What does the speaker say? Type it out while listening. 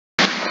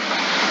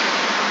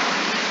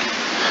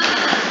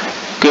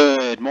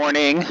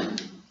morning.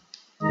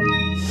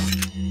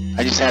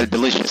 I just had a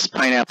delicious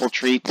pineapple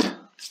treat,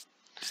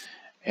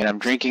 and I'm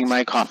drinking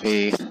my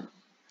coffee,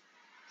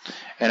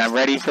 and I'm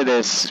ready for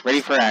this, ready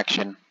for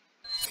action.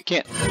 I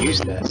can't use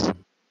this.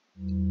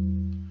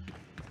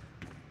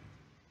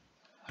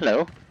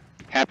 Hello.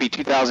 Happy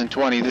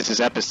 2020. This is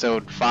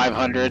episode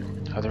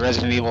 500 of the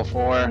Resident Evil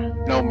 4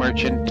 No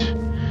Merchant,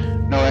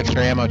 No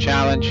Extra Ammo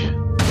Challenge.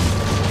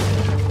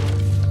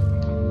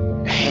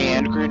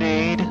 Hand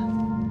grenade.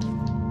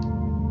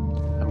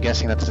 I'm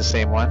guessing that's the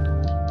same one.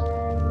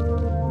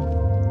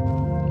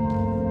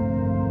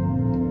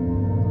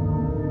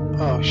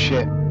 Oh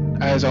shit.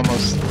 I was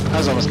almost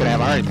gonna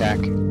have a heart attack.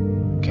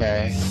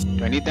 Okay.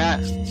 Do I need that?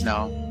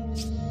 No.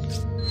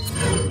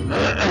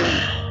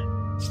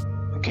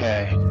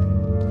 Okay.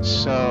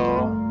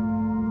 So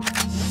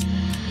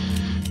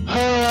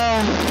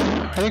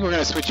I think we're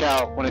gonna switch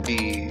out one of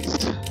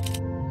these.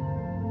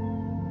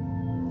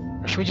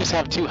 Or should we just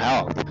have 2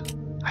 health?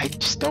 I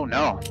just don't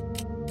know.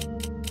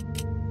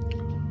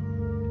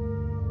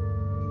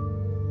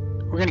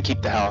 We're gonna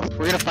keep the health.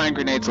 We're gonna find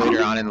grenades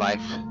later on in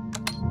life.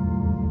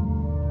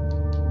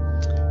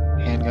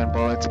 Handgun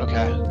bullets,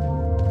 okay.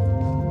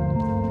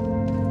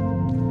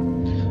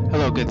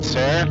 Hello, good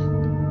sir.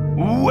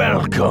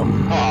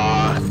 Welcome.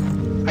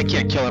 Aww, I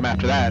can't kill him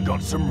after that.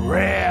 Got some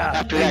rare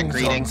After that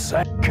greeting.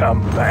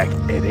 Come back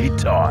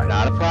anytime.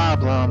 Not a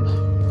problem.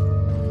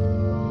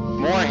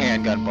 More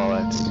handgun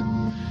bullets.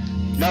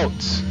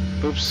 Notes.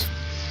 Oops.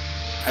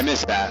 I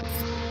missed that.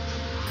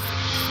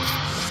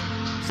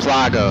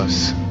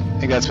 Plagos. I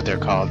think that's what they're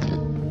called.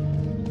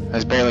 I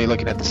was barely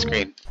looking at the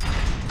screen.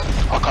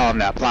 I'll call them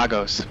that.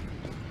 Plagos.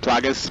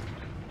 Plagas.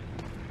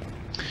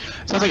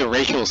 Sounds like a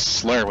racial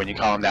slur when you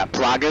call them that.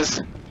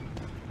 Plagas.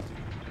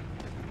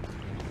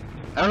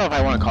 I don't know if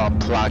I want to call them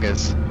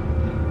Plagas.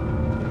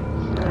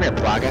 Come here,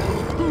 Plaga.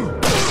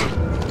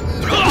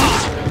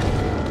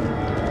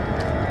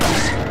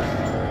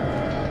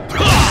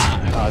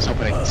 Oh, I was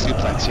hoping I could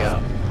suplex you.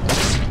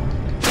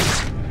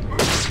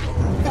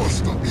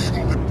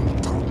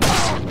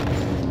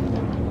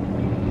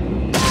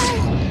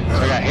 So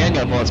I got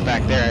handgun bullets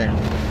back there.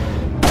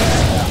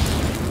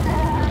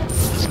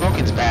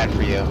 Smoking's bad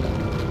for you.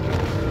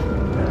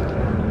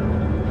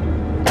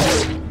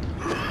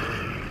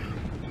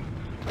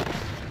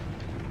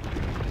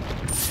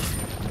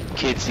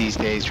 Kids these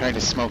days trying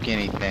to smoke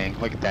anything.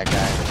 Look at that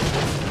guy.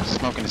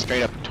 Smoking a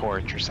straight up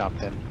torch or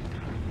something.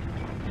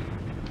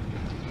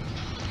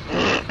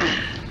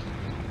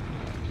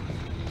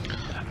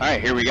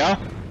 Alright, here we go.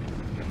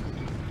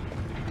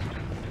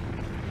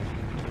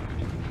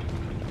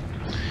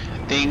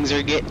 Things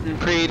are getting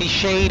pretty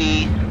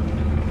shady.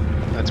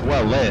 That's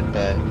well lit,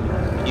 but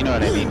you know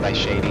what I mean by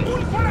shady.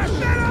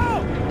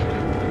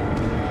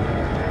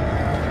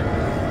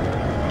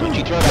 Don't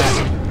you throw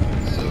that.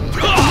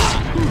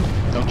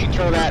 Don't you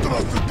throw that. Okay,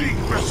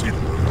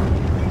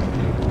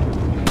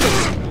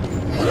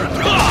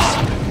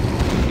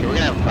 we're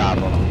gonna have a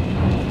problem.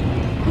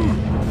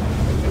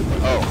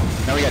 Oh,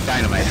 now we got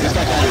dynamite. Who's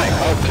got dynamite?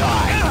 Oh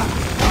god.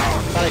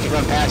 Thought I could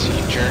run past you,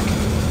 you jerk. I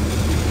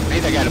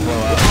need that guy to blow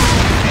up.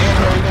 And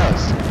there he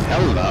goes.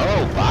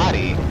 Hello,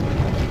 body.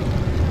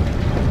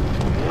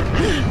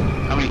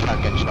 How many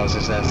shotgun shells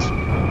is this?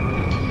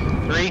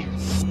 3?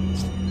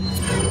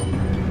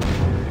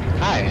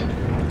 Hi.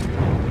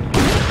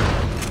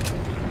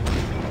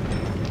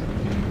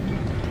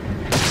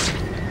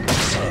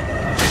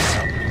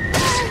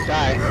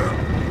 Die.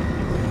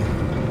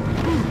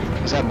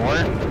 Is that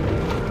more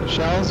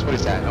shells? What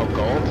is that? Oh,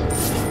 gold?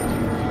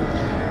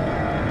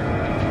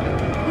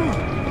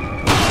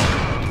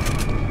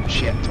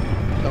 Shit.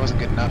 That wasn't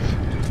good enough.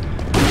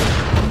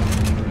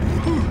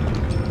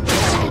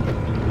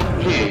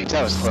 Jeez,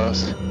 that was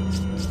close.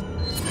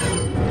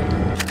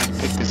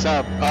 Pick this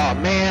up. Oh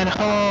man,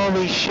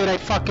 holy shit, I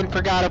fucking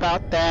forgot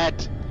about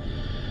that.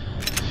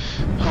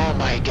 Oh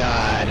my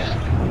god.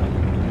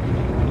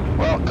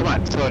 Well, come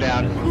on, slow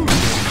down.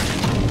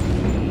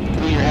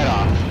 Pull your head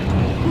off.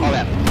 All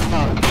that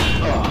fuck.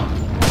 Oh.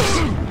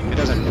 It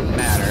doesn't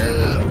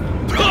matter.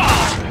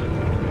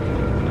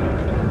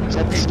 Is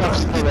that the stuff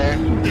still there?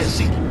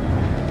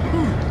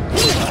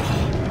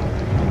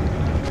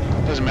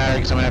 Doesn't matter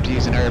because I'm gonna have to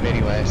use an herb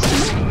anyways.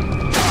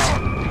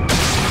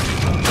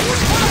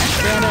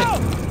 Damn it!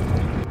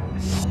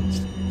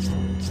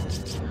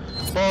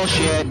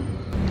 Bullshit.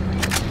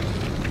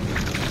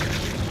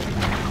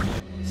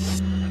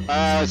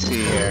 Let's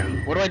see here.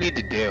 What do I need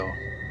to do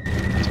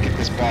to get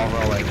this ball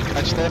rolling?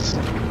 Touch this?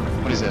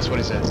 What is this? What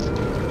is this?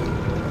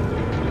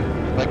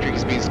 Electric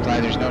is being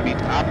supplied. There's no need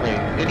to operate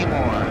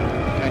anymore.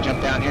 Can I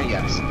jump down here?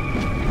 Yes.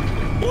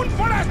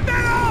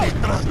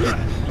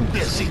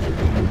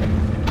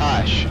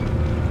 Hush.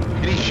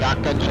 Any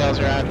shotgun shells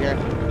around here?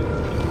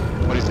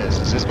 What is this?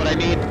 Is this what I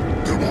need?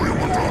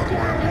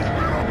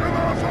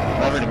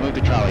 Lever to move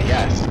the trolley.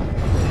 Yes.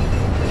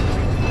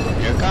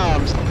 Here it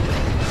comes.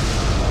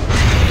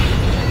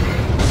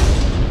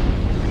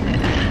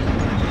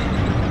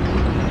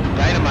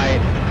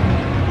 Dynamite.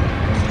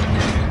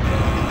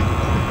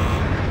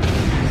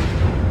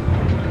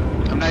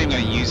 I'm not even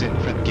gonna use use it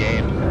for the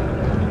game.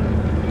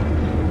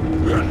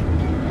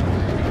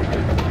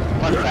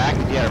 Fun fact,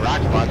 if you had a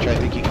rocket launcher, I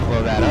think you could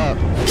blow that up.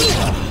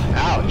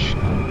 Ouch.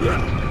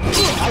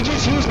 I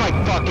just used my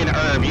fucking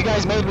herb. You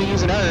guys made me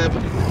use an herb.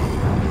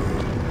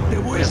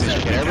 What is this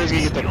shit? Everybody's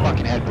gonna get their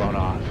fucking head blown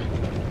off.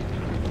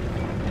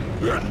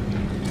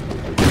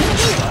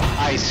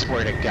 I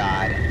swear to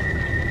God.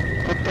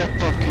 Put that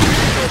fucking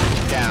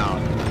bitch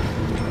down.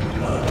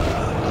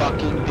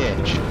 Fucking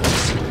bitch.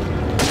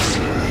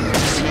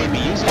 You made me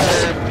use an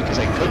herb because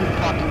I couldn't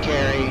fucking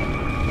carry.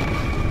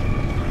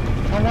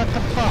 Oh, what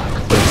the fuck?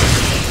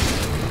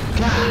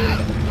 God.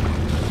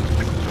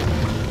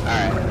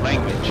 Alright,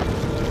 language.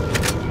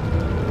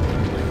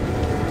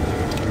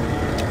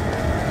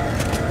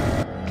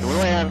 Okay, what do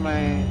I have in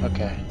my...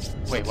 Okay.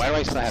 Wait, why do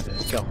I still have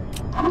this? Go.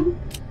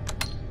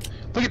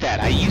 Look at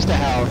that, I used the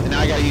health, and now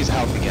I gotta use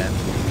health again.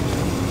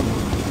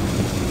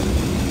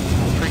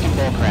 Freaking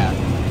bullcrap.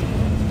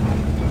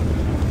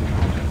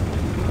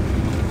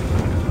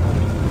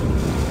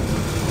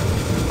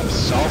 I'm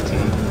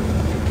salty.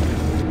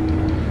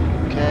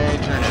 Okay,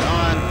 turn it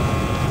on.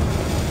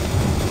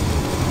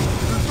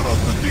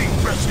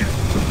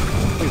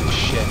 Holy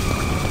shit.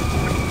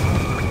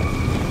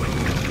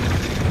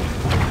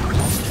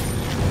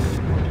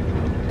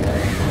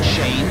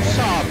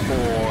 Chainsaw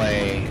boy.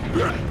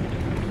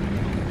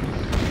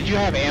 Did you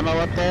have ammo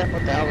up there?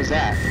 What the hell was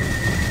that?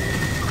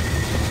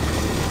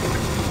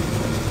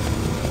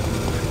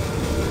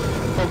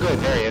 Oh good,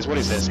 there he is. What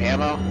is this?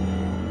 Ammo?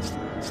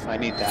 I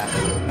need that. I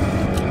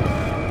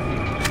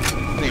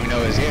didn't even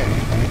know it was here.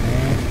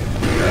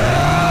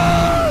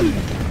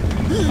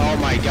 Oh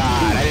my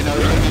god, I didn't know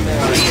there was any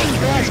more.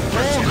 That's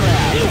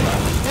bullcrap!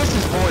 This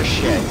is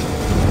horseshit.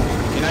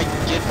 Can I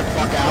get the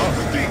fuck out?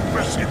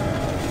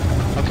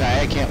 Okay,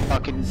 I can't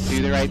fucking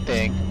do the right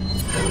thing.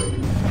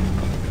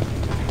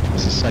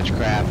 This is such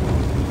crap.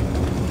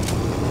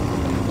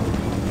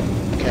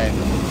 Okay.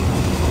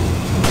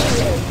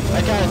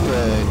 I got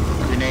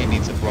the grenade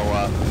needs to blow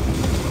up.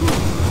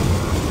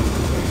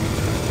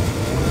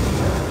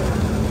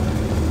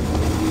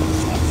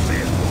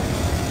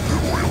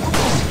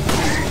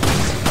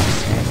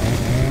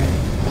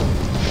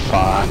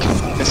 Fuck.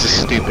 This is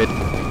stupid.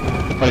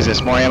 What is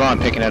this? More ammo? I'm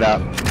picking it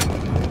up.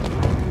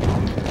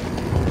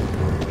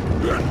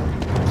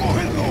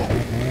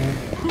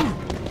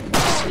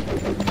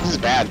 This is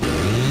bad.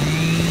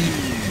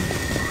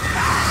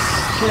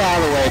 Get out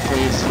of the way,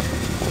 please.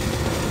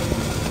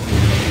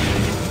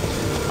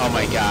 Oh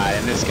my god,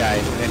 and this guy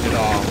ended it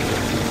all.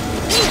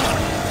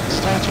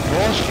 Such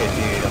bullshit,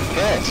 dude. I'm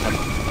pissed. I'm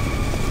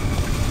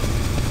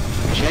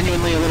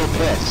genuinely a little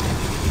pissed.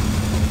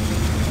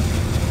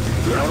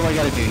 What do I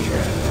gotta do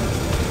here?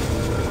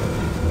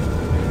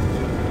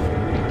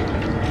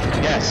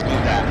 Yes, do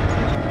that.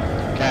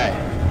 Okay.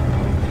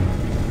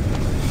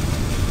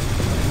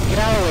 Get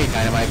out of the way,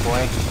 Dynamite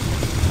Boy.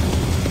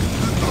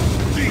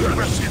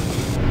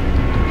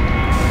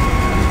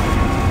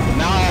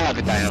 Now I have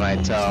the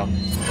dynamite, so...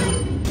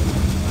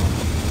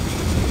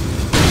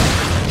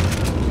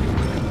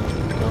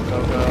 Go, go,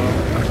 go.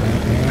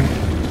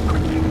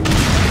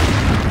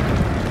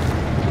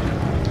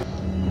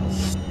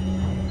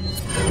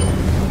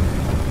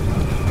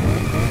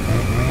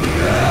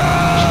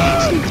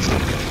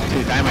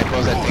 Dude, dynamite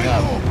blows that thing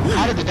up.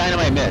 How did the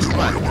dynamite miss? Come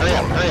on, hurry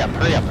up, hurry up,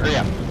 hurry up, hurry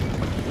up.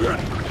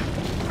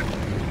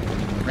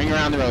 Ring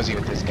around the rosy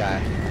with this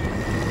guy.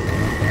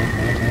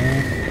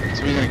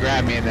 So he's gonna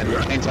grab me and then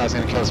Chainsaw's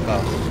gonna kill us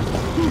both.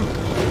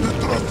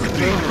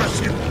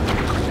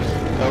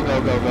 Go,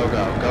 go, go, go,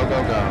 go, go,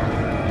 go, go.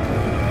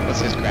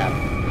 What's this crap?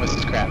 What's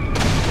this crap?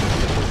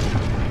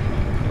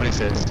 What is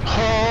this?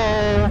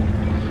 Oh!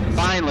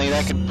 Finally,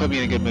 that can put me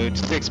in a good mood.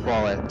 6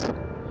 bullets.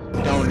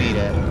 Don't need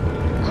it.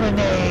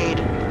 Grenade!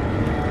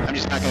 I'm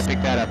just not gonna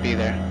pick that up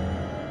either.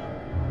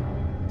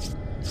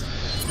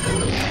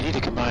 Yeah, I need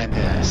to combine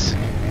this.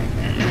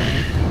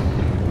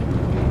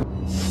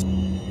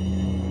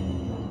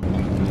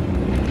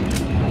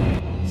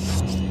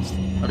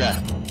 Okay.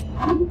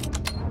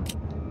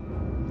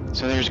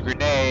 So there's a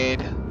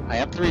grenade. I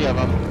have 3 of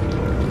them.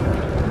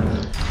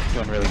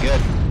 Doing really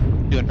good.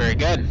 Doing very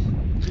good.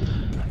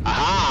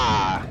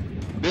 Aha!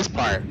 This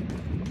part.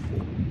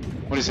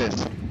 What is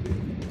this?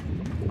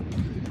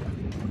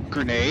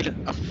 Grenade?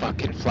 A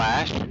fucking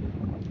flash?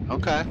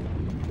 Okay.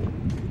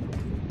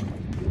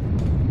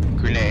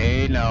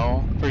 Grenade,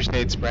 no. First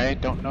aid spray,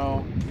 don't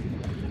know.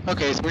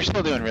 Okay, so we're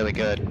still doing really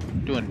good.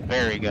 Doing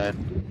very good.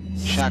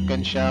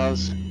 Shotgun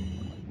shells.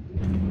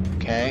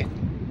 Okay.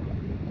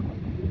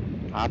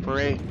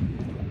 Operate.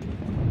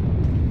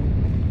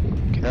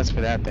 Okay, that's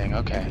for that thing.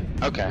 Okay.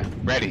 Okay.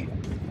 Ready.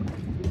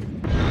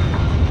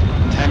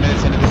 10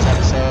 minutes into this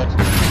episode.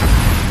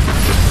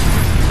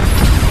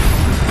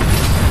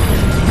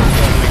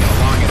 Making a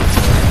long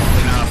episode.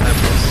 Hopefully not on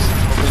purpose.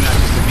 Hopefully not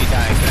just to me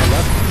dying. Can I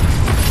look?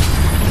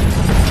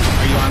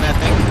 Are you on that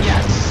thing?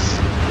 Yes!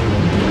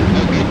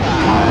 Okay,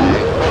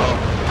 bye. Uh-oh.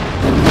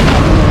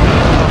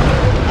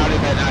 How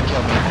did that not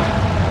kill me?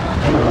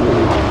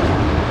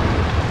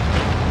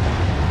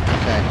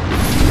 Okay.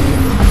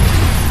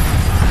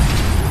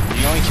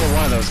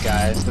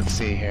 guys. Let's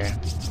see here.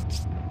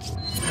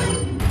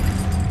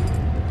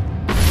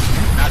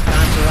 Not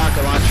time for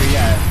rocket launcher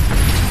yet.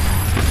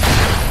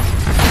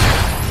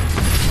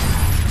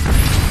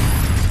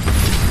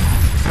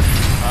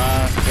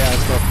 Yeah,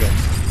 let's go good.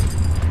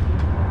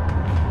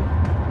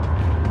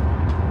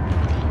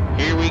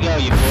 Here we go,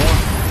 you fool.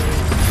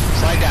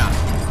 Slide down.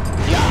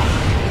 Yeah.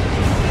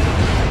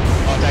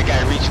 Oh, if that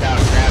guy reached out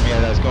and grabbed me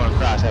as I was going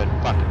across, that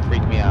would fucking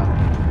freak me out.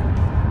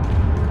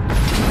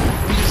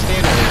 You just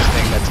stand over this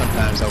thing that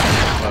sometimes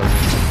opens and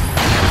closes.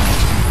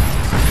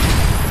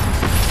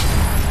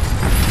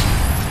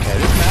 Okay,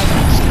 this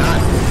magic's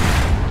not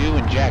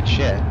doing jack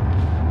shit.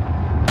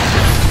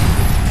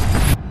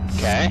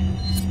 Okay.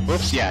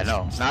 Whoops, yeah,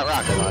 no, not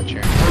rocket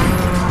launcher.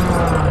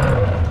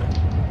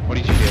 What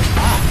did you do?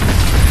 Ah!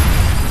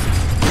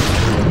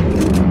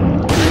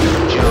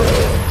 Jump.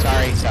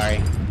 Sorry.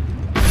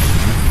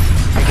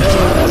 I guess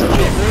that's a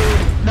bit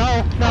rude.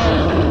 No.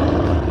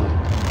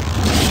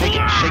 Shake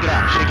it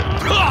out, shake it.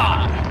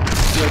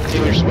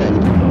 Taylor Swift.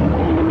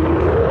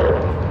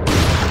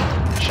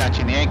 Shot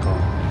you in the ankle.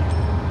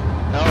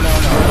 No.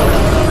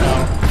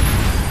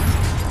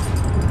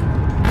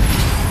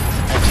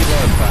 I'm too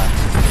low, but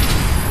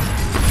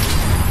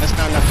that's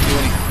not enough to do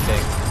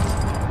anything.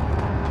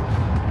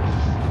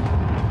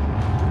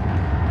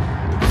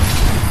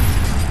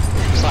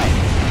 Slide.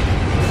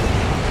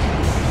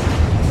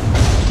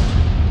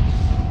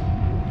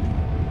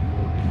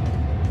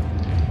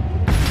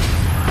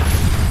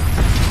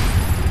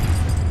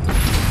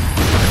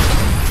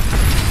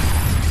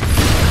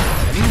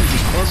 I need to be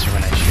closer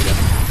when I shoot him.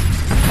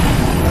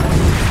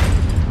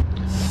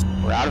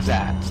 We're out of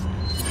that.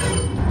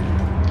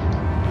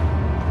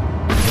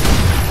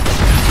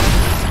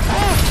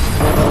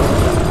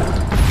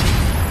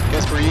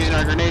 Guess we're using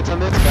our grenades on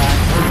this guy.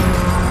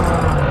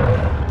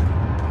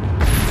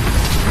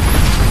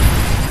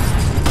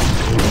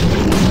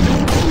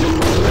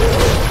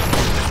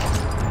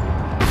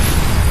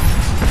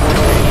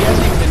 He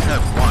hasn't even been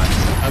hurt once.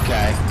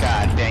 Okay,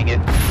 god dang it.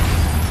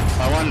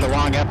 I wanted a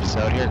long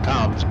episode, here it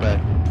comes, but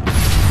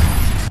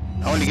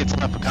I wanted to get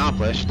stuff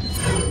accomplished.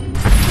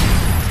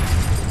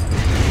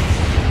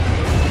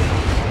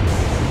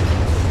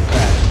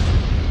 Okay,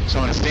 so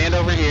I'm gonna stand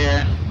over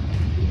here.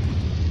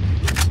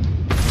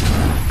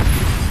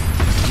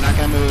 I'm not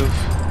gonna move.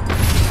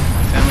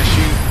 Then I'm gonna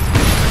shoot.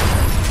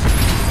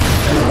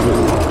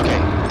 Okay,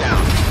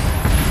 down.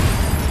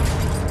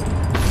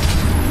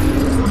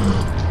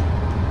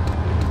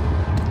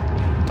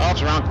 Oh,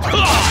 it's wrong.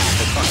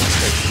 That's fucking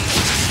crazy.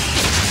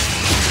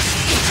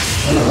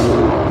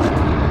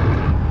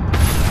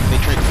 They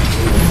tricked me.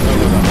 Go.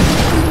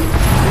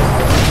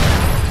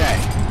 Okay.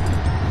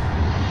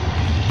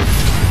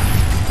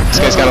 This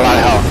guy's got a lot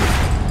of health.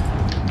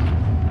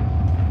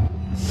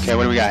 Okay,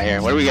 what do we got here?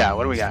 What do we got?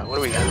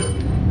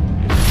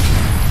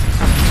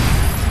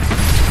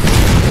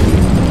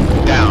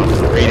 Down.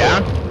 Are you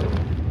down?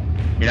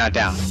 You're not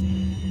down.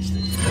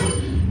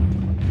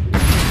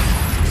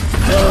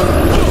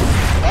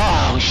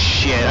 Oh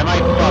shit, am I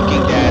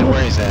fucking dead?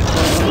 Where is it?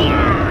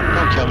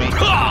 Don't kill me.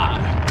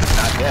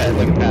 Not dead,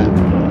 look at that.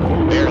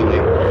 Barely.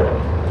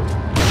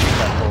 Shoot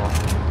that fool.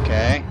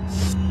 Okay.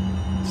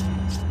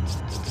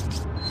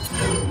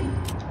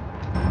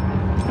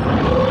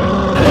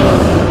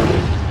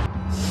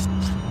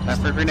 Time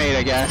for a grenade,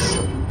 I guess.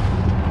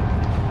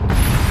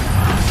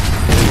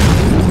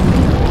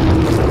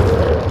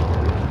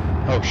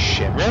 Oh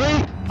shit,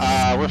 really?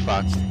 We're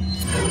fucked.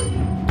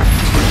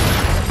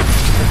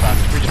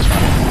 We're just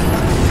fucked.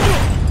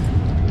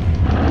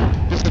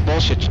 This is the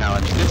bullshit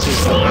challenge. This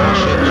is the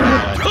bullshit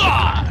challenge.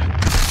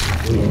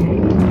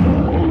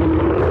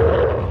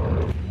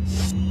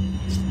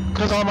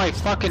 Cause all my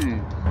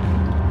fucking...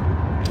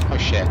 Oh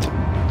shit.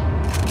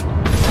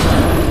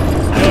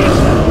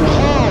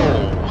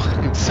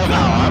 Oh!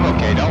 Somehow I'm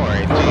okay, don't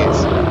worry,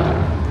 jeez.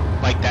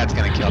 Like that's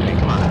gonna kill me,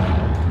 come on.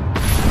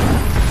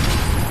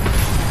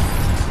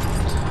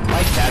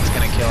 Like that's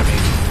gonna kill me.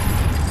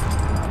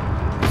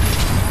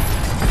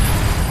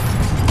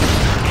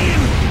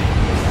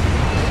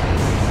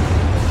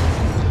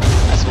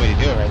 That's the way to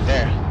do it right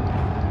there.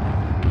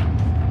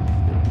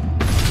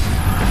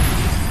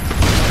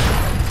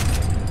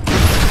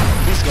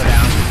 Please go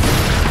down.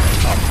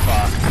 Oh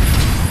fuck.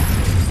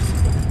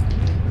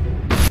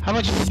 How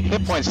much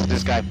hit points does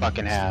this guy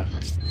fucking have?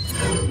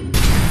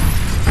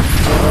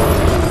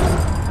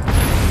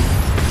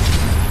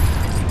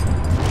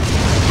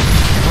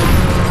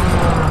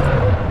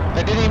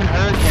 That didn't even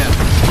hurt him.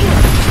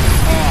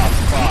 Oh,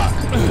 fuck.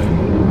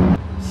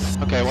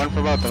 Okay, one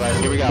for both of us.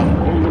 Here we go.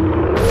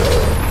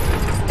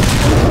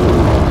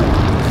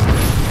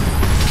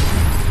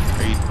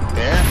 Are you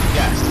there?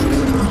 Yes.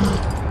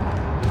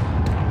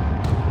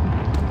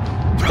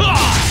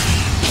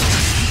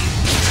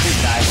 Please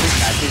die.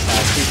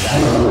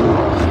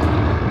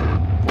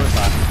 We're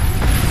fucked.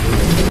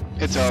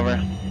 It's over.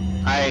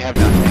 I have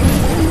nothing.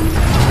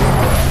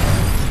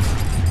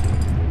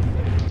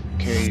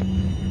 Okay.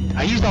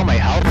 I used all my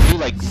health too,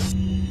 like...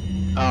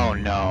 Oh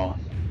no.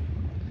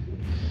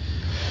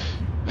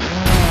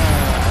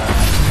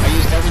 I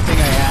used every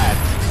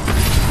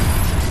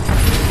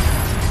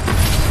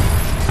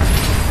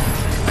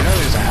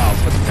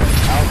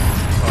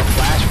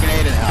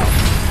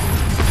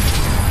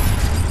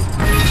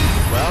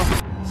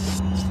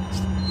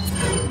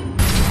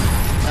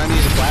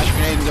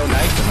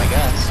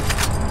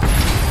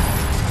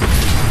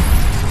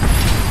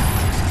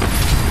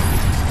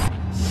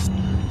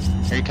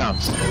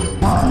comes.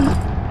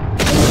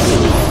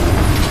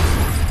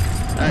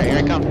 Alright, here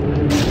I come.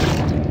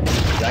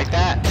 You like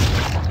that?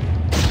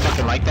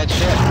 Fucking like that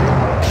shit?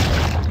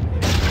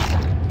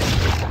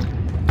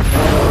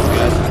 That's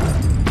good.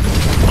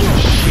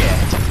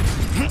 Shit.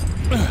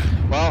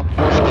 Well,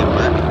 that didn't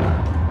work.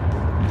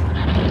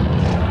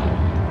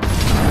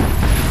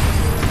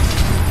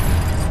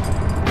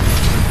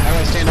 How do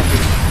I stand up to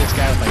this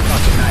guy with my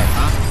fucking knife,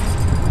 huh?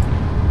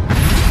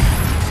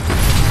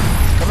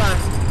 Come on.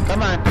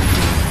 Come on.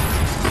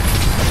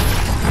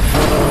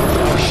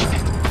 Oh,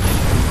 shit.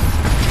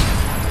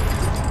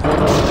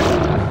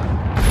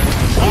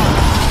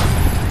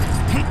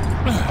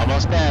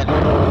 Almost dead.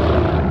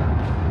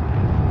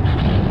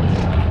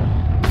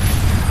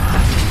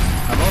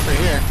 I'm over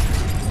here.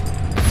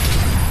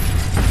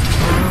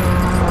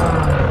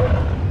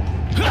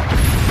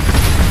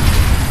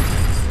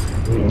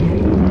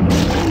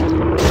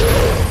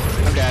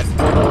 I'm dead.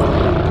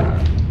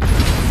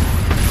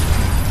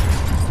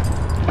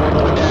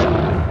 I'm dead.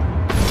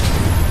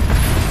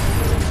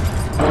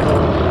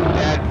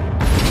 Dead.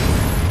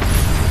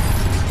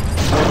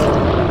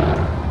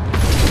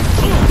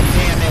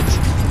 Damn it.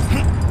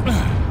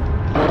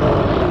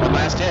 One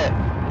last hit.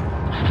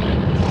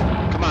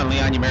 Come on,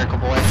 Leon, you miracle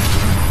boy.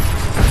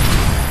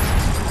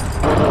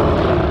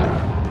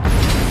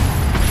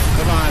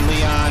 Come on,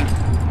 Leon.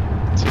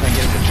 Let's see if I can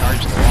get him to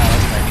charge the wall.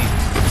 That's what I need.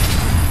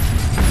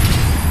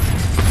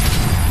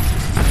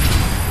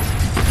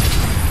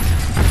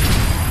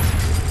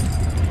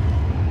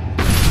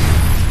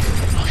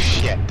 Oh,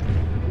 shit.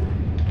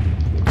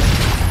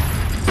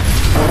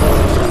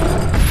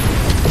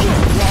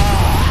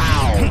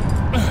 Wow.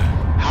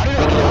 How did I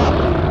get up?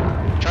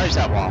 Charge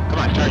that wall. Come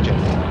on, charge it.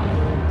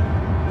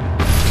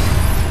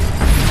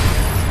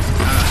 I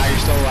don't know how you're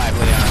still alive,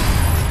 Leon.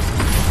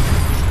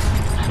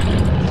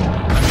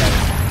 I'm dead.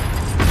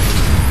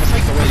 That's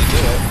like the way to do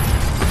it.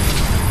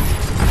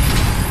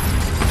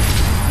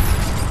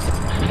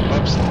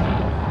 Whoops.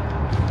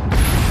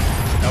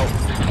 Nope.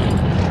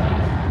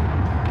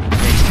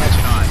 Okay, he's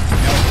catching on.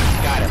 Nope.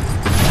 Got him.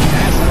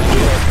 That's how you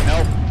do it.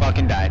 Nope.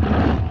 Fucking died.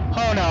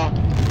 Oh no.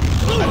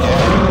 I'm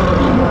dead.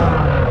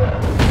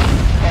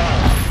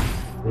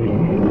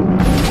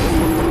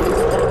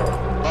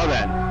 Well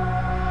then.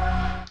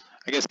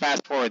 I guess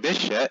fast forward this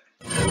shit.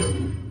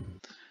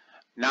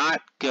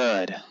 Not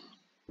good.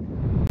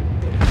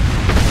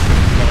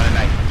 I'm gonna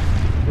knife him.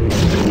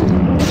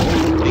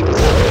 Take this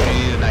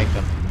opportunity to knife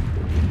him.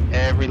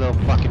 Every little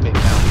fucking bit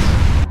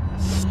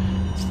counts.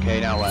 Okay,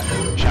 now what?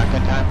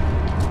 Shotgun time?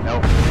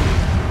 Nope.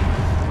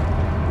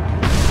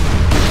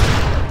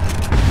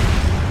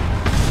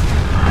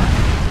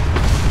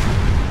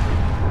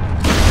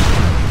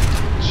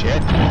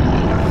 Shit.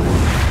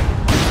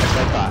 That's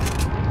what I thought.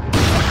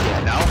 Yeah,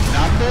 no,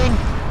 nothing.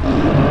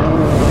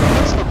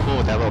 That's so cool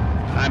with that little...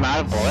 I'm out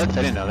of bullets,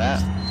 I didn't know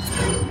that.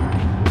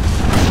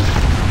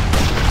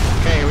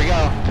 Okay, here we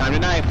go. Time to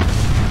knife.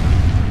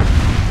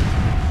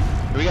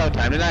 Here we go,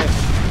 time to knife.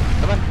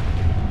 Come on.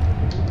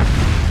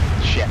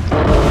 Shit.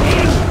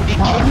 He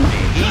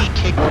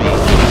kicked me.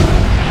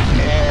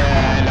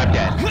 And I'm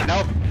dead.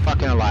 Nope,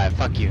 fucking alive.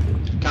 Fuck you.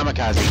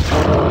 Kamikaze.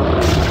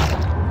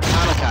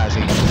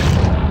 Kamikaze.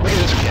 Look at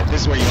this shit.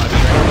 This is where you want to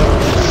be right now.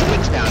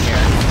 Sticks down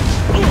here.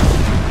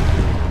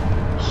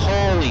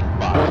 Holy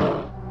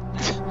fuck.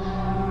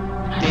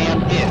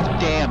 Damn it.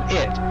 Damn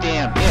it.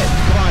 Damn it.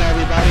 Come on,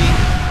 everybody.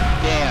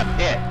 Damn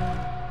it.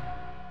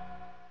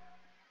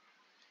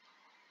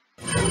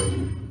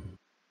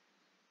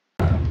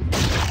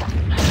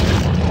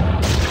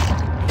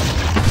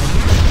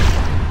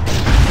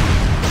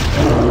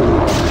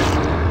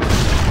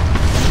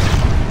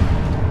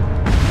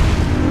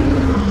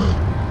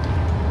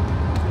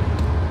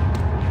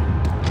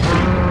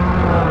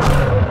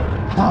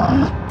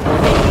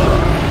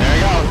 There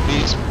you go. He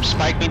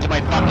spiked me to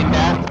my fucking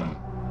death.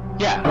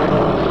 Yeah.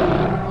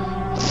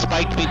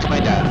 Spiked me to my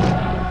death.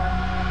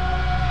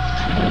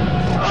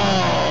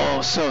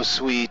 Oh, so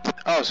sweet.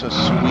 Oh, so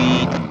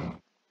sweet.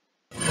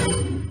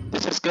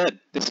 This is good.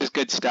 This is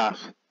good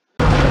stuff.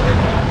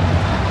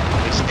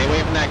 Okay, stay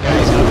away from that guy.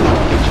 He's gonna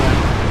fucking get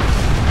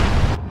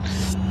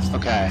you.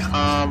 Okay,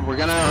 we're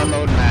gonna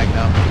unload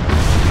Magnum.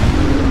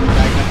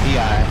 Magnum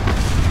PI.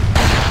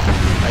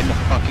 Right in the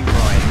fucking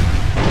groin.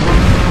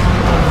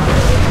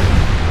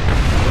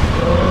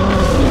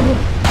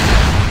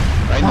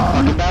 Right in the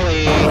fucking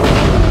belly.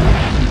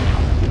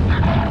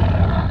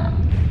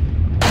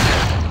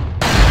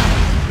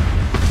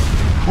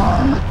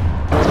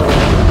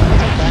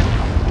 It's okay.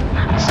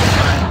 It's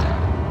fine.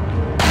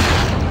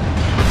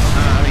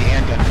 How many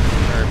handgun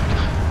or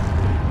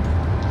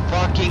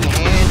fucking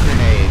hand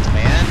grenades,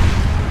 man.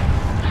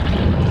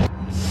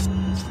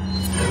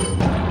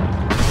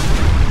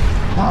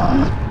 I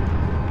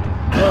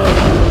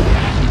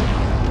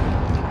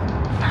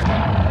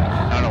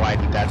don't know why I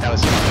did that. That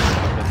was stupid.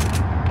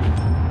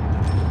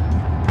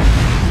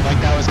 Like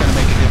that was gonna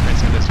make a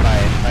difference in this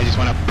fight. I just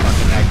want to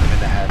fucking knife him in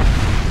the head.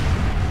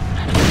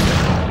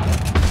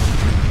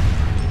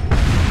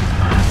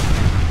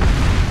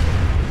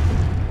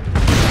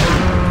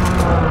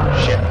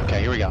 Shit.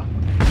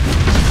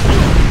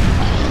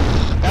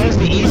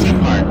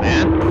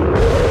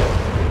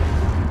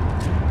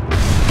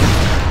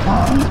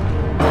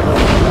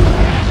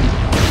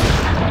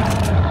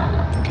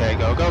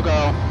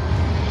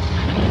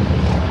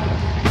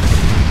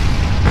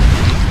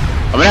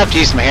 to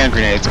use some hand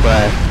grenades,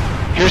 but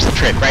here's the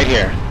trick, right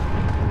here.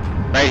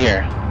 Right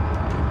here.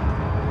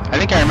 I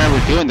think I remember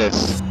doing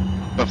this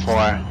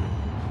before.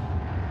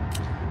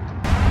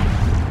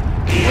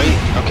 Wait,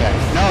 okay.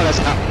 No, that's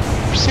not...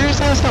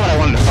 Seriously, that's not what I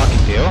wanted to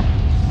fucking do.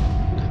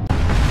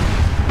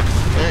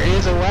 There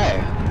is a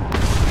way.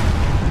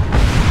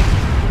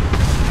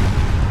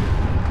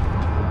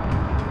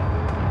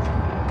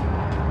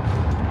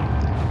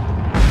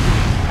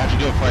 Have to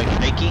do it before I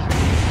shaky.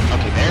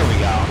 Okay, there we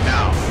go.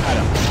 Now, cut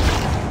him.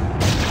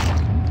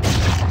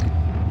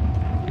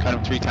 Cut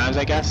him 3 times,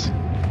 I guess.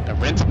 Now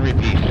rinse and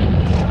repeat.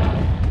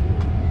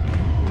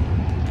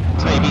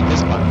 That's how you beat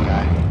this fucking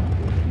guy.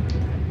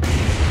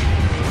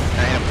 Can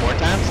I hit him 4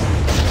 times?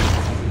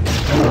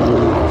 I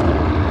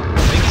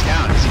think he's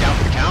down. Is he down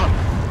for the count?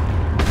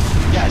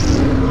 Yes.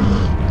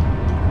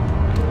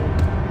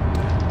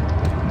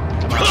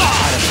 Come on,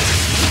 cut him.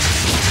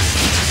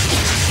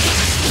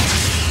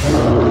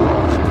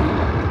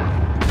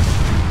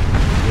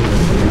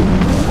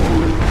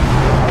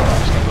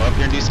 Just gonna go up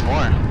here and do some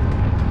more.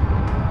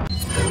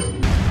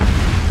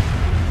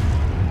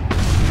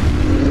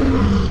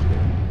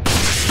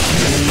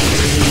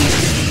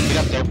 Get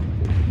up there.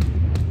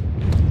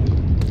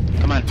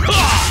 Come on.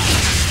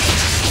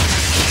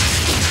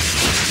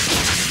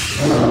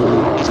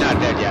 He's not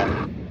dead yet.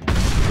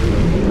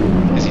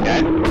 Is he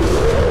dead?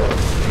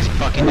 Is he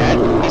fucking dead?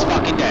 He's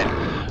fucking dead.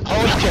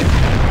 Holy shit.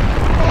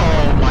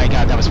 Oh my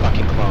god, that was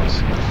fucking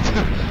close.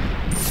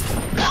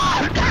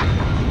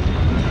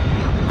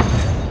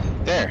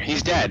 There,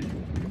 he's dead.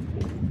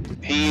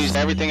 He used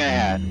everything I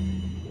had.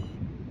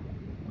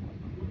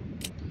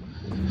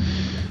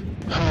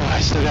 Oh, I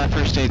still got a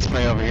first aid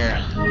spray over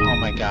here. Oh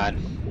my god.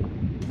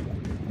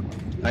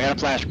 I got a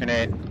flash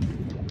grenade.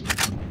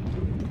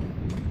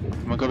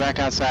 I'm gonna go back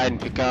outside and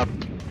pick up...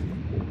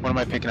 What am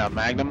I picking up?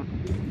 Magnum?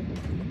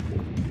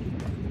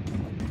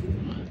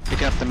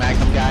 Picking up the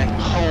Magnum guy.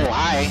 Oh,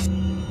 hi!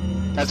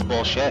 That's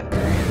bullshit.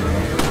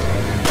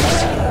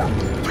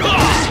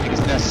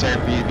 It's necessary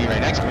for you to be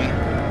right next to me.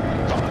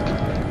 Fuck.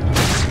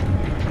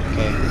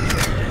 Okay.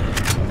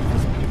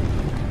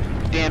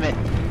 Damn it.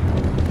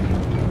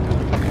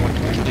 Fucking what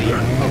can I do here?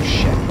 Oh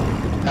shit.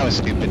 That was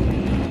stupid.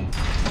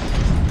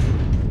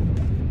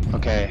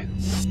 Okay.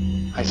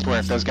 I swear,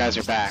 if those guys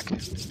are back.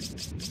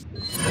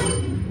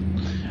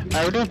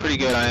 Alright, we're doing pretty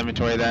good on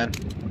inventory then.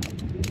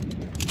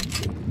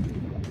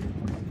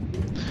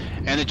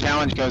 And the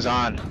challenge goes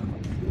on.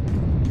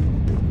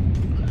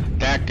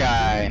 That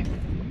guy...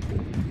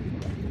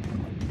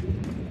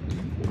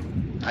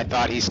 I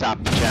thought he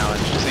stopped the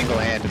challenge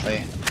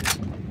single-handedly.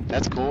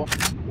 That's cool.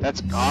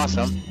 That's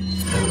awesome.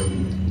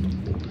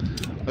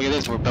 Look at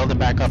this, we're building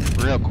back up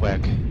real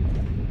quick.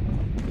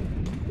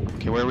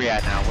 Okay, where are we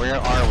at now? Where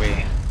are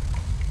we?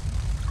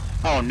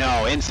 Oh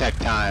no,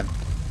 insect time.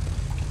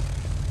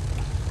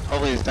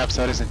 Hopefully this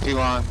episode isn't too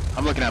long.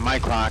 I'm looking at my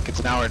clock, it's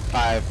an hour and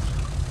 5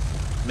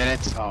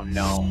 minutes. Oh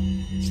no.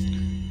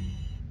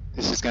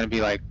 This is gonna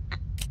be like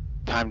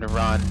time to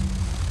run.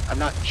 I'm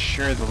not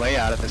sure the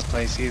layout of this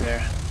place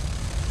either.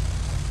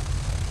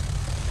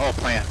 Oh,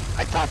 plant.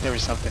 I thought there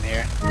was something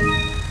here.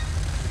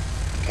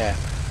 Okay.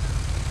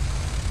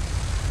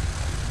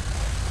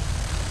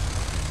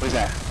 What is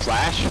that?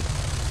 Flash?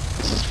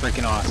 This is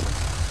freaking awesome.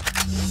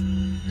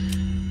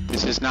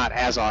 This is not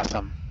as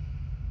awesome.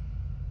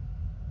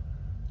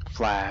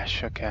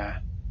 Flash, okay.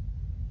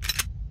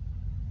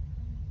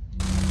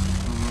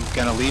 I'm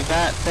gonna leave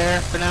that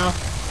there for now.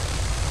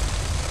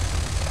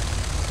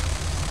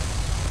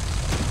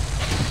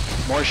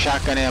 More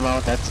shotgun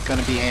ammo, that's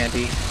gonna be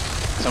handy.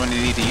 Someone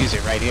need to use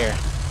it right here.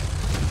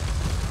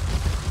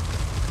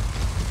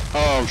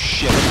 Oh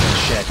shit,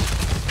 shit.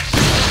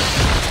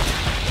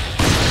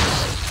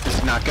 This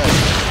is not good.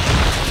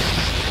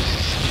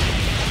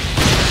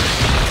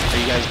 Are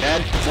you guys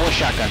dead? More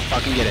shotgun,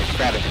 fucking get it.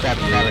 Grab it, grab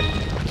it, grab it.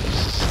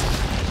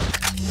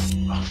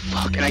 Oh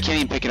fuck, and I can't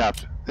even pick it up.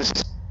 This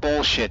is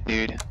bullshit,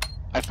 dude.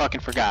 I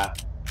fucking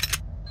forgot.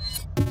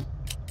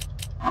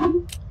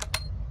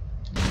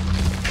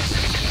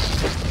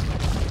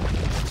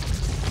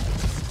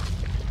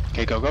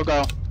 Okay, go, go,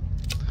 go.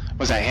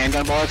 Was that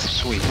handgun bullets?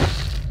 Sweet.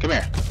 Come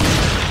here.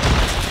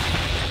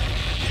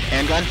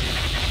 Handgun?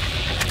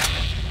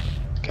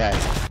 Okay.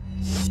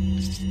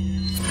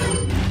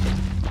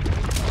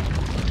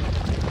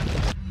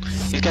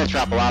 These guys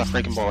drop a lot of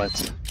freaking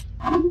bullets.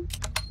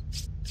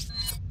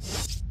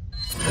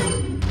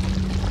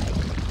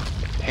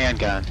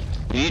 Handgun.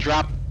 Did he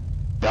drop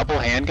double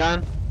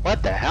handgun?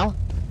 What the hell?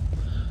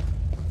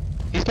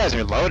 These guys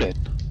are loaded.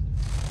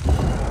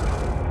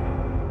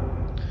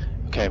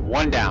 Okay,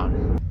 one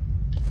down.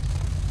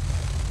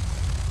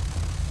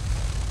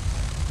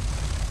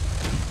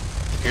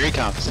 Here he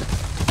comes. I'm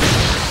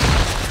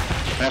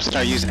gonna have to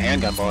start using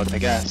handgun bullets, I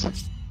guess.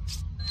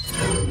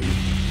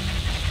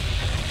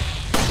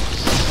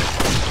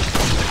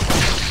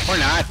 Or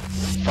not.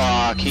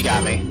 Fuck, he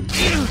got me.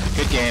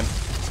 Good game.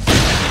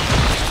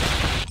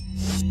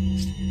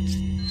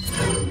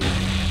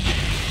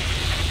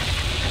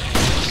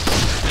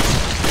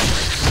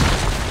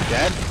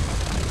 Dead?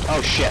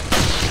 Oh shit.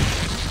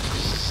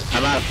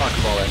 I'm out of fuck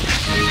bullets.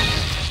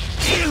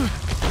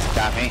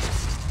 Got me.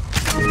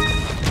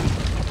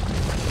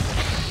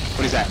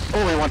 What is that?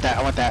 Oh, I want that.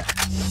 I want that.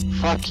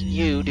 Fuck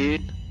you,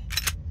 dude.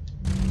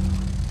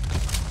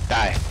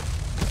 Die.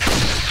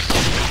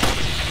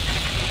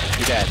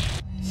 You're dead.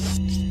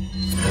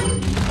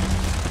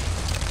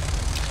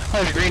 Oh,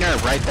 there's a green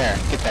herb right there.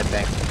 Get that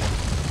thing.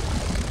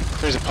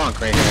 There's a punk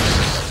right here.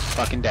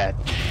 Fucking dead.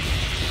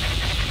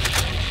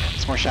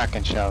 Some more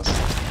shotgun shells.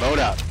 Load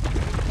up.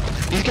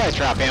 These guys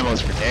drop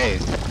ammos for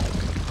days.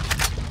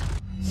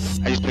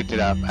 I just picked it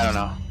up. I don't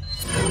know.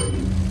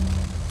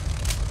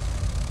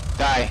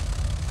 Die.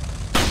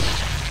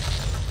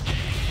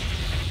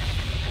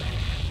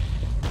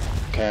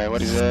 Okay,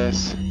 what is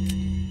this?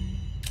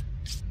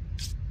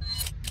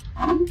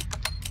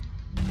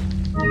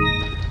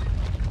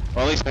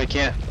 Well, at least I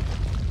can't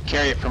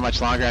carry it for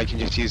much longer. I can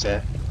just use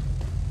it.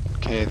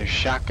 Okay, there's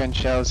shotgun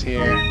shells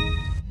here.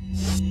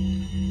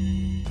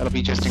 That'll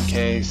be just in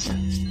case.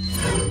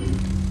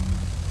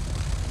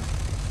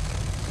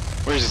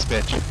 Where's this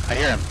bitch? I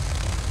hear him.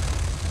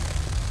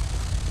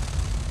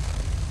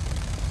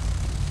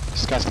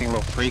 Disgusting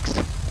little freaks.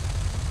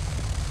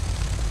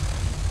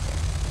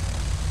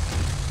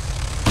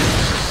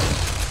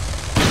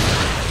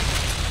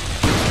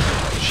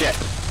 Shit.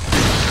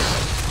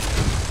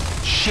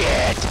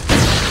 Shit!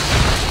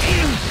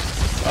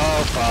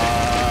 Oh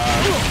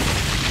fuck.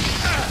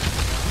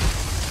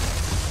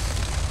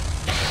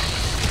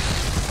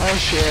 Oh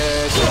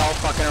shit, they're all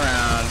fucking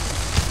around.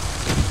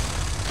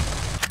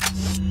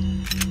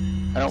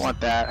 I don't want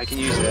that, I can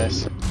use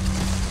this.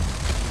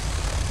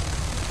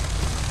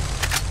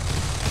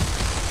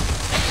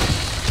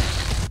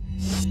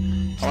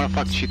 I wanna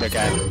fucking shoot that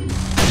guy.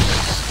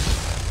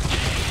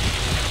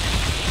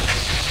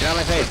 Get out of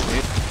my face,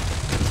 dude.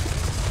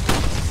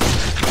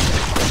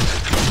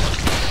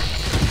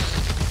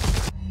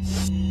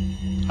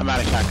 I'm out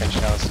of shotgun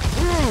shells.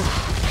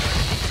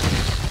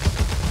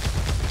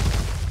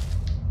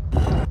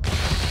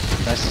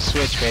 Press the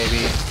switch,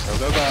 baby. Go,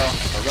 go, go.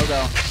 Go, go,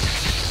 go.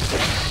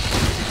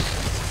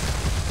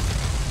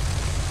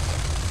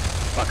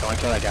 Fuck, I wanna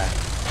kill that guy.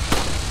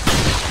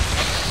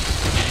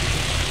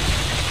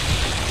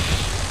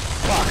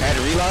 Fuck, I had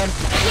to reload?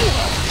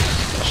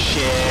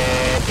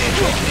 Shit.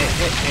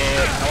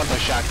 I want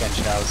those shotgun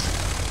shells.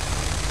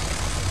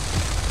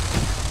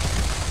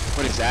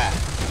 What is that?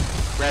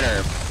 Red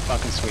herb.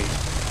 Fucking sweet.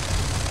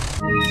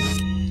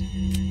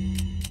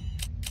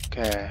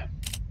 Okay.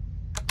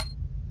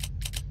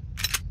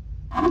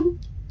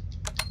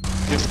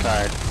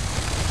 Discard.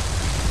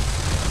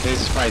 This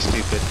is probably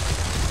stupid.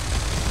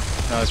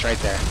 No, it's right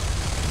there.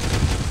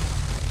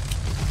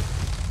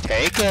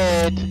 Take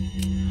it!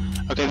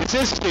 Okay, this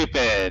is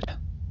stupid!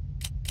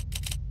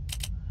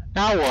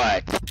 Now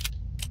what?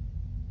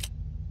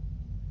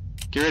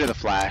 Get rid of the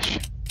flash.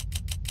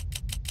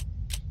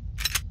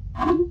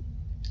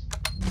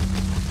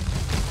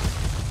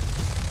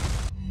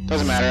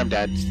 Doesn't matter, I'm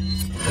dead.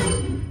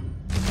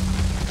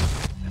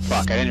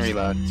 Fuck, I didn't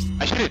reload.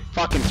 I should have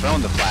fucking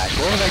thrown the flash.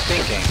 What was I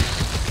thinking?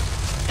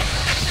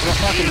 I'm a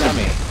fucking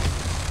dummy.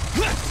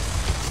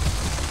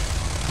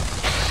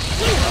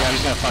 Yeah, I'm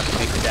just gonna fucking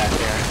take the death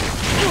here.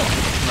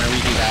 I'm gonna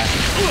redo that.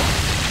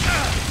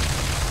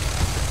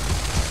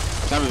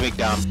 I'm a big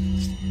dumb.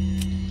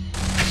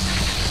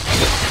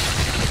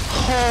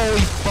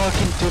 Holy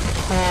fucking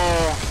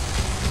DePaul.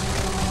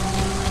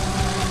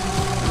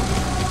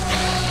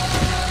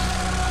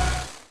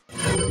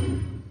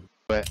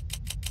 But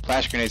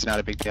flash grenade's not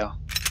a big deal.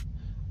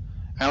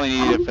 I only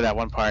needed it for that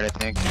one part, I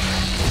think.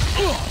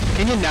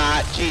 Can you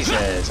not?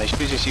 Jesus, I should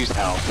have just used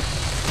health.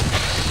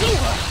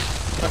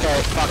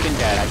 Okay, fucking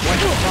dead. I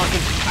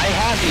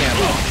have the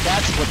ammo.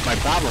 That's what my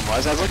problem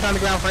was. I was looking on the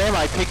ground for ammo.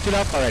 I picked it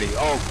up already.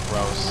 Oh,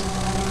 gross.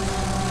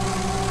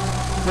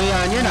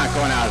 Leon, you're not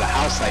going out of the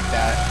house like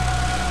that.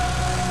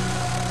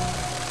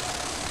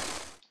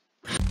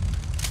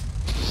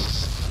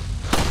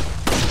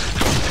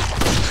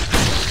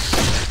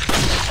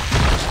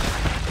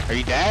 Are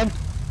you dead?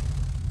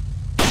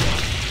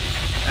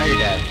 Now you're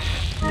dead.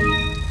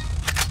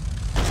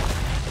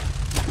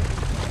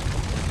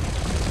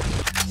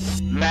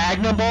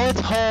 Magnum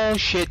bullets? Oh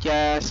shit,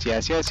 yes,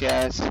 yes, yes,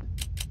 yes.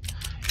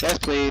 Yes,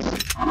 please.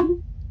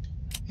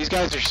 These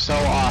guys are so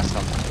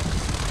awesome.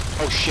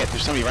 Oh shit,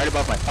 there's somebody right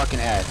above my fucking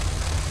head.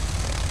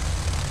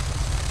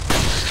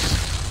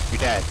 You're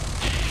dead.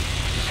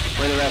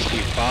 Where are the rest of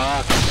you?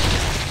 Fuck.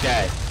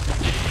 Dead.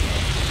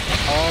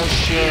 Oh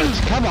shit.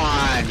 Come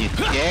on, you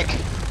dick.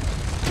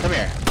 Come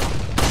here.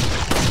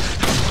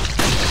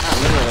 Not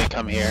literally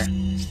come here.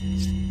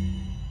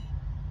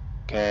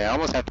 Okay, I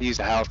almost have to use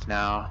the health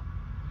now.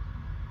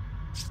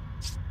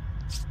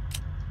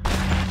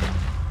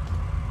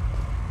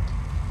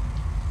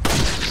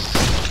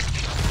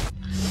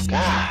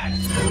 God.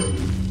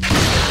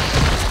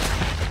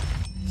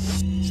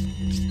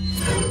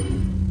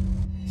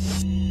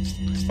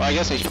 Well, I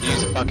guess I should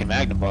use a fucking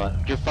magnum bullet.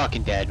 You're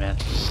fucking dead, man.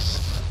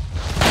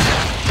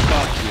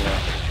 Fuck you.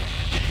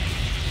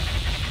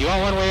 You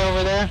want one way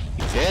over there?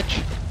 You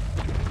bitch?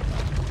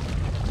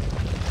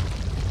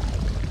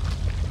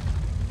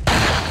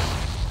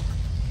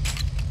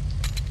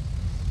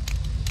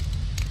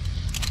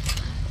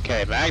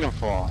 Okay, Magnum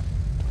full.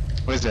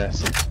 What is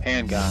this?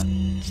 Handgun.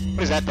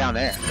 What is that down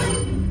there?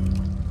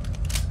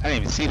 I didn't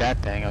even see that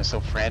thing. I was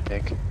so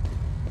frantic.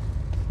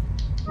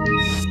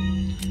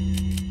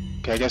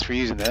 Okay, I guess we're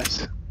using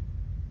this.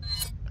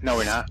 No,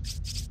 we're not.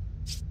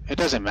 It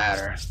doesn't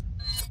matter.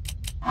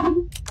 I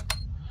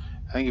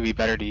think it'd be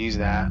better to use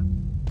that.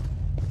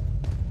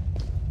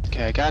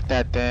 Okay, I got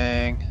that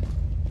thing.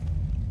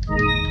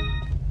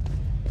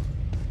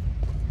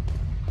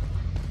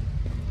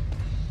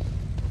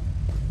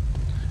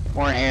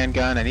 More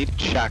handgun. I need a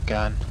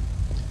shotgun.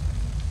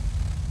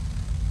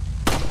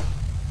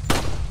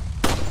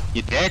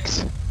 You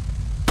dicks?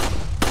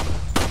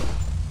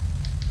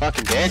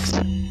 Fucking dicks?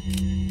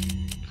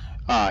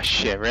 Aw,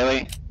 shit,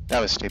 really?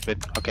 That was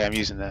stupid. Okay, I'm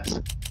using this.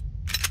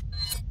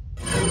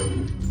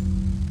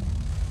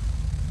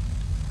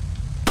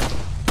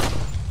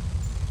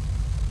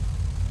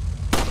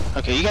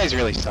 Okay, you guys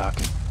really suck.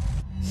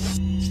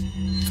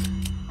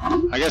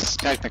 I guess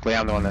technically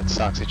I'm the one that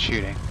sucks at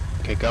shooting.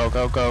 Okay, go,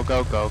 go, go,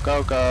 go, go,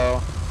 go,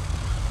 go.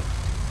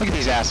 Look at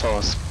these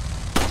assholes.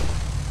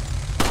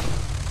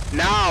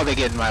 Now they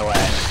get in my way.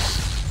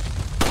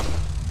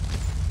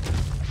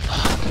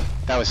 Fuck.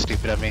 That was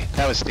stupid of me.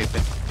 That was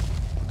stupid.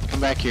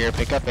 Come back here,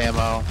 pick up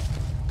ammo.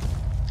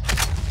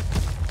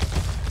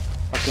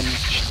 Fucking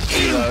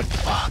reload.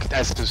 Fuck,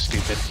 that's so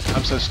stupid.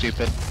 I'm so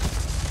stupid.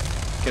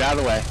 Get out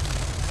of the way.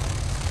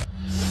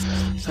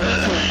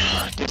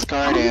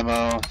 Discard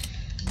ammo.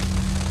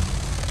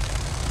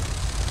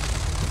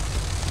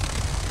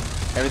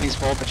 Everything's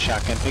full but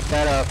shotgun. Pick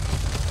that up.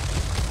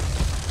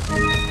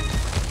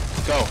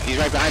 Go. He's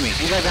right behind me.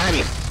 He's right behind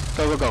me.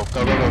 Go, go, go.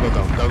 Go, go, go, go,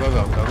 go. Go, go,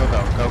 go. Go, go,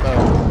 go. Go, go.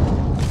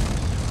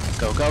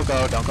 Go, go,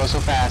 go. Don't go so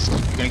fast.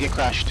 You're gonna get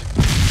crushed.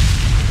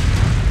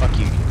 Fuck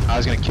you. I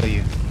was gonna kill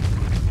you.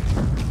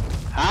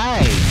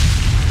 Hi.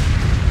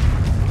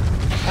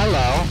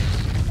 Hello.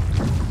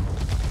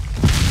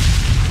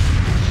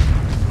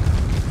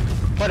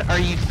 What are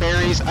you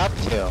fairies up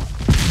to?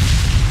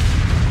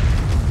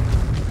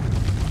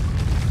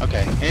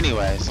 Okay,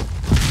 anyways.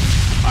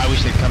 I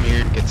wish they'd come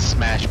here and get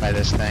smashed by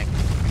this thing.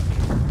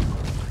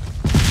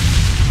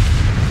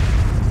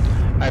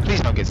 Alright, please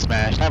don't get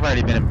smashed. I've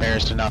already been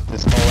embarrassed enough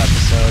this whole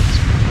episode. This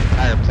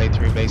entire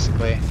playthrough,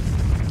 basically.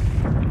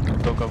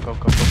 Go, go, go,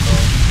 go, go, go.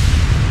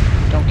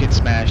 Don't get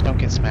smashed, don't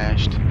get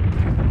smashed.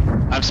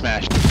 I'm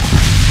smashed.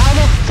 How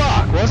the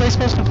fuck? What was I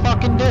supposed to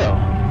fucking do?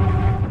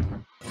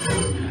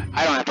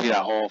 I don't have to do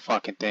that whole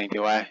fucking thing,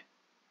 do I?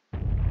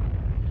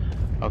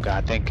 Oh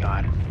god, thank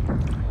god.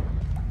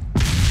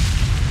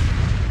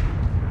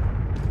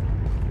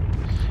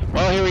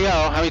 Well, here we go.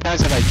 How many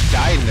times have I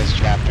died in this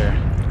chapter?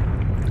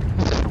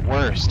 This is the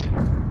worst.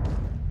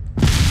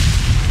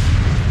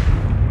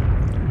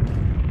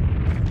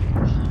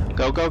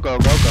 Go, go, go, go,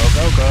 go,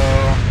 go,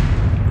 go.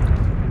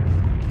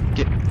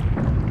 Get.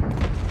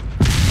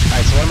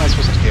 Alright, so what am I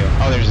supposed to do?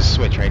 Oh, there's a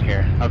switch right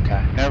here.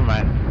 Okay, never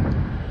mind.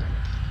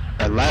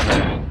 A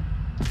lever.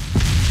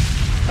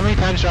 How many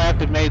times do I have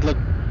to be made look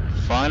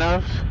fun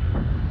of?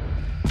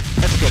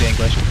 That's good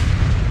English.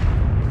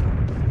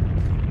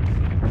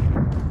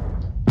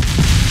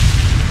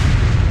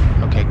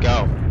 Okay,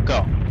 go,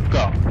 go,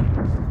 go.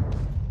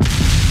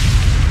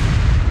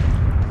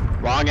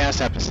 Long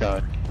ass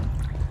episode.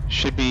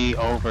 Should be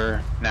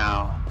over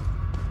now.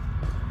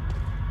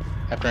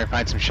 After I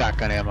find some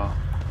shotgun ammo.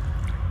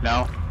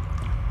 No?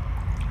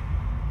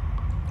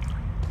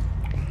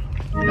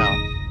 No.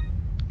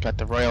 Got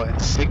the Royal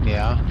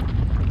Insignia.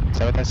 Is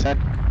that what that said?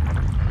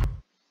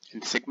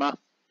 Insigma?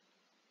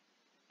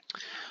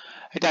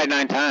 I died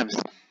 9 times.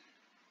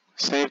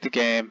 Save the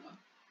game.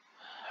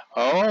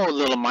 Oh, a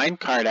little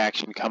minecart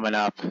action coming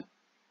up.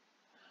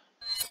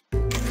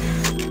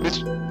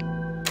 This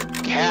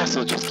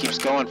castle just keeps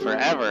going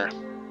forever.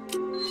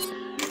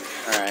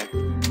 Alright.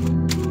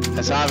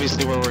 That's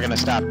obviously where we're gonna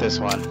stop this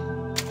one.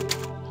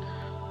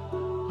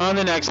 On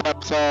the next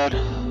episode,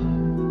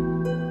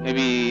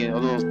 maybe a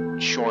little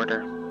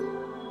shorter.